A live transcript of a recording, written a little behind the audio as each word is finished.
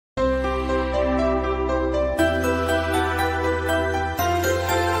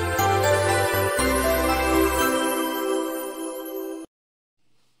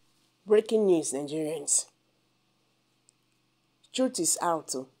Breaking news, Nigerians. Truth is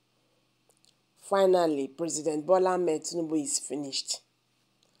out. Finally, President Bola Ahmed Tinubu is finished.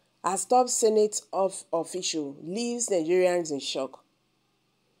 As top Senate official leaves Nigerians in shock.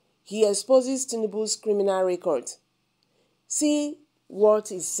 He exposes Tinubu's criminal record. See what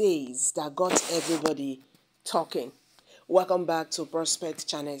he says that got everybody talking. Welcome back to Prospect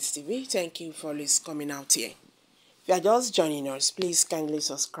Channels TV. Thank you for always coming out here. If you are just joining us, please kindly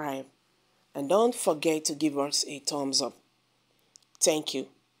subscribe. And don't forget to give us a thumbs up. Thank you.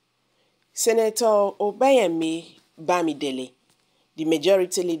 Senator Obayemi Bamidele, the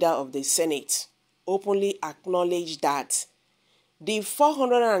majority leader of the Senate, openly acknowledged that the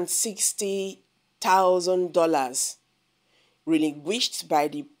 $460,000 relinquished by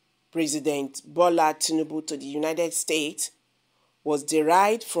the President Bola Tinubu to the United States was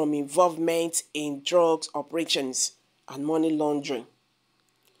derived from involvement in drugs operations and money laundering.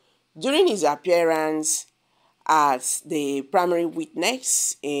 During his appearance as the primary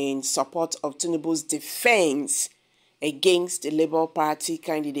witness in support of Tinubu's defense against the Labour Party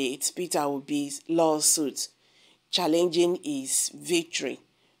candidate Peter Obi's lawsuit challenging his victory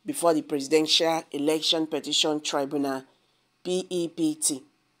before the Presidential Election Petition Tribunal (PEPT),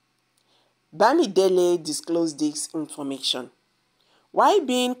 Bamidele disclosed this information. While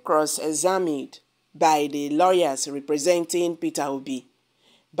being cross-examined by the lawyers representing Peter Obi,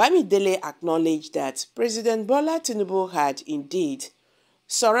 Bamidele acknowledged that President Bola Tinubu had indeed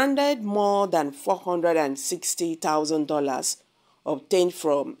surrendered more than $460,000 obtained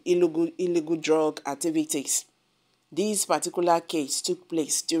from illegal drug activities. This particular case took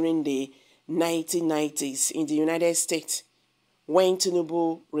place during the 1990s in the United States when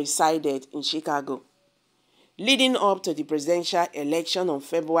Tinubu resided in Chicago. Leading up to the presidential election on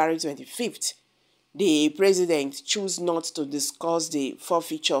February 25th, the president chose not to discuss the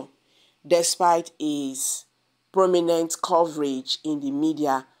forfeiture despite his prominent coverage in the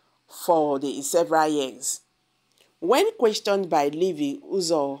media for the several years. When questioned by Levi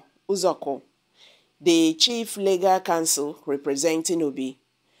Uzoko, the chief legal counsel representing Obi,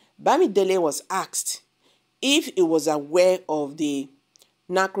 Bamidele was asked if he was aware of the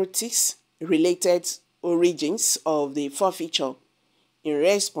narcotics-related origins of the forfeiture. In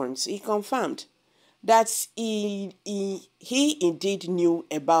response, he confirmed that he indeed knew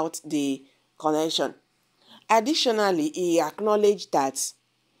about the connection. Additionally, he acknowledged that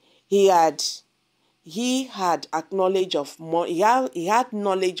he had knowledge of money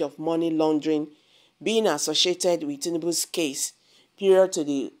laundering being associated with Tinubu's case prior to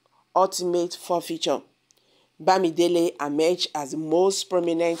the ultimate forfeiture. Bamidele emerged as the most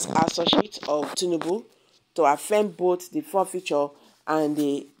prominent associate of Tinubu to affirm both the forfeiture and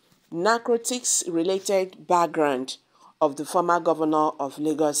the narcotics-related background of the former governor of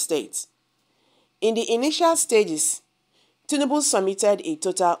Lagos State. In the initial stages, Tinubu submitted a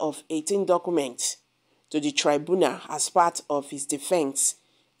total of 18 documents to the tribunal as part of his defense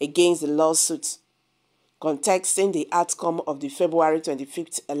against the lawsuit, contesting the outcome of the February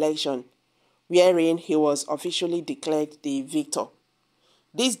 25th election, wherein he was officially declared the victor.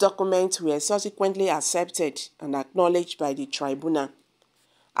 These documents were subsequently accepted and acknowledged by the tribunal.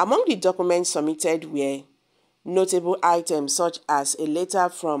 Among the documents submitted were notable items such as a letter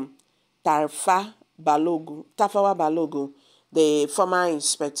from Tafawa Balogun, the former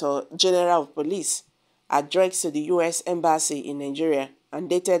Inspector General of Police, addressed to the U.S. Embassy in Nigeria and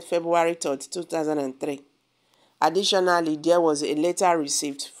dated February 3, 2003. Additionally, there was a letter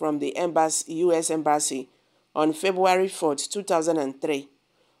received from the U.S. Embassy on February 4, 2003.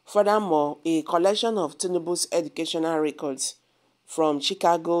 Furthermore, a collection of Tinubu's educational records from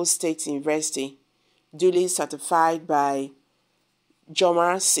Chicago State University, duly certified by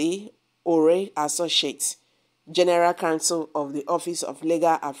Jomar C. Ore Associates, General Counsel of the Office of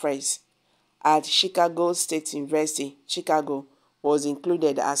Legal Affairs at Chicago State University, Chicago, was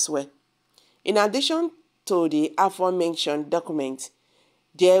included as well. In addition to the aforementioned documents,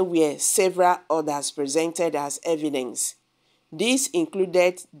 there were several others presented as evidence. These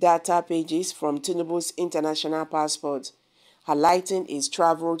included data pages from Tinubu's international passport, highlighting his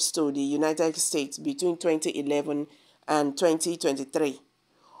travels to the United States between 2011 and 2023.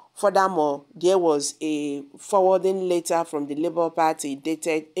 Furthermore, there was a forwarding letter from the Labour Party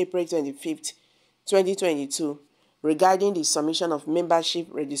dated April 25, 2022, regarding the submission of membership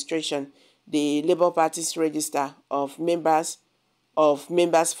registration, the Labour Party's register of members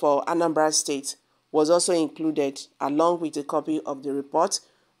for Anambra State was also included, along with a copy of the report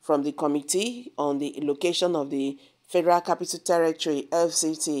from the Committee on the Location of the Federal Capital Territory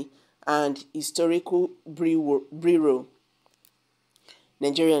 (FCT) and Historical Bureau.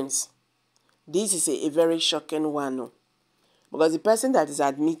 Nigerians, This is a very shocking one, no? Because the person that is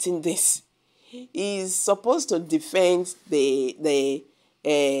admitting this is supposed to defend the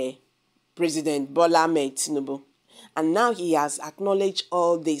President Bola Ahmed Tinubu, and now he has acknowledged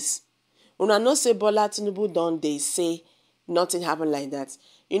all this. Una know say Bola Tinubu don dey say nothing happened like that.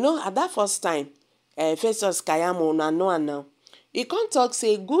 You know, at that first time, Festus Kayamo, una know am now. He can't talk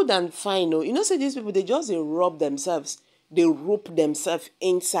say good and fine. No, you know, say these people, they just dey rob themselves, they rope themselves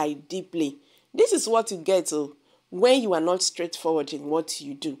inside deeply. This is what you get when you are not straightforward in what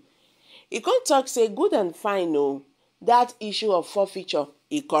you do. He can't talk say good and fine. No, that issue of forfeiture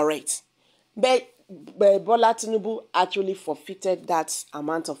is correct, but Bola Tinubu actually forfeited that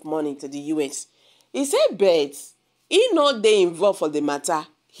amount of money to the US. He said, but he not dey involved for the matter.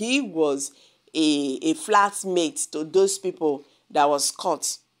 He was a flatmate to those people that was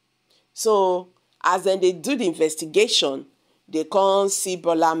caught. So as then they do the investigation, they can't see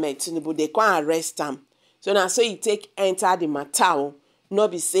Bola Ahmed Tinubu, they can't arrest him. So now so he take enter the matter,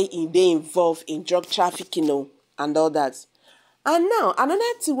 not be say they involved in drug trafficking and all that. And now another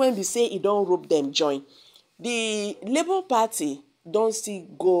thing when we say he don't rope them join, the Labour Party don't still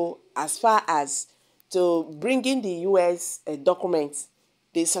go as far as to bring in the US documents,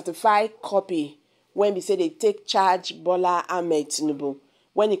 the certified copy when we say they take charge Bola Ahmed Tinubu,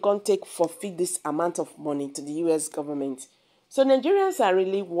 when he can't take forfeit this amount of money to the US government. So Nigerians are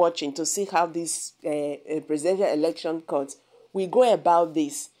really watching to see how this presidential election court will go about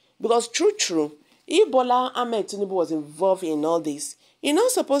this. Because true, if Bola Ahmed Tinubu was involved in all this, he's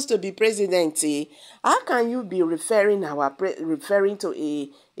not supposed to be president. How can you be referring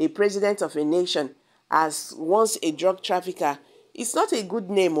to a president of a nation as once a drug trafficker? It's not a good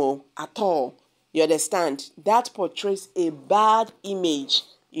name at all. You understand? That portrays a bad image,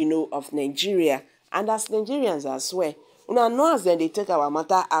 of Nigeria. And as Nigerians as well, una know as they take our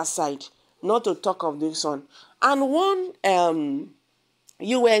matter aside, not to talk of this one. And one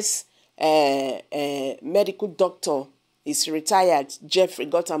US medical doctor is retired, Jeffrey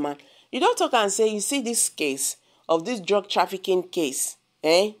Gotterman. You don't talk and say, you see this case of this drug trafficking case,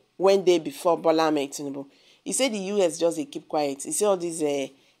 one day before Bola Ahmed Tinubu. He said the US just they keep quiet. He said all these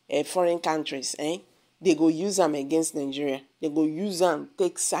foreign countries, they go use them against Nigeria. They go use them,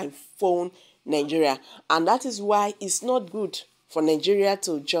 take siphon Nigeria. And that is why it's not good for Nigeria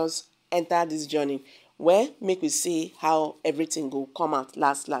to just enter this journey. Well, make we see how everything will come out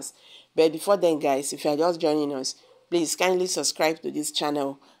last. But before then, guys, if you are just joining us, please kindly subscribe to this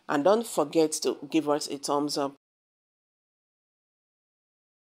channel and don't forget to give us a thumbs up.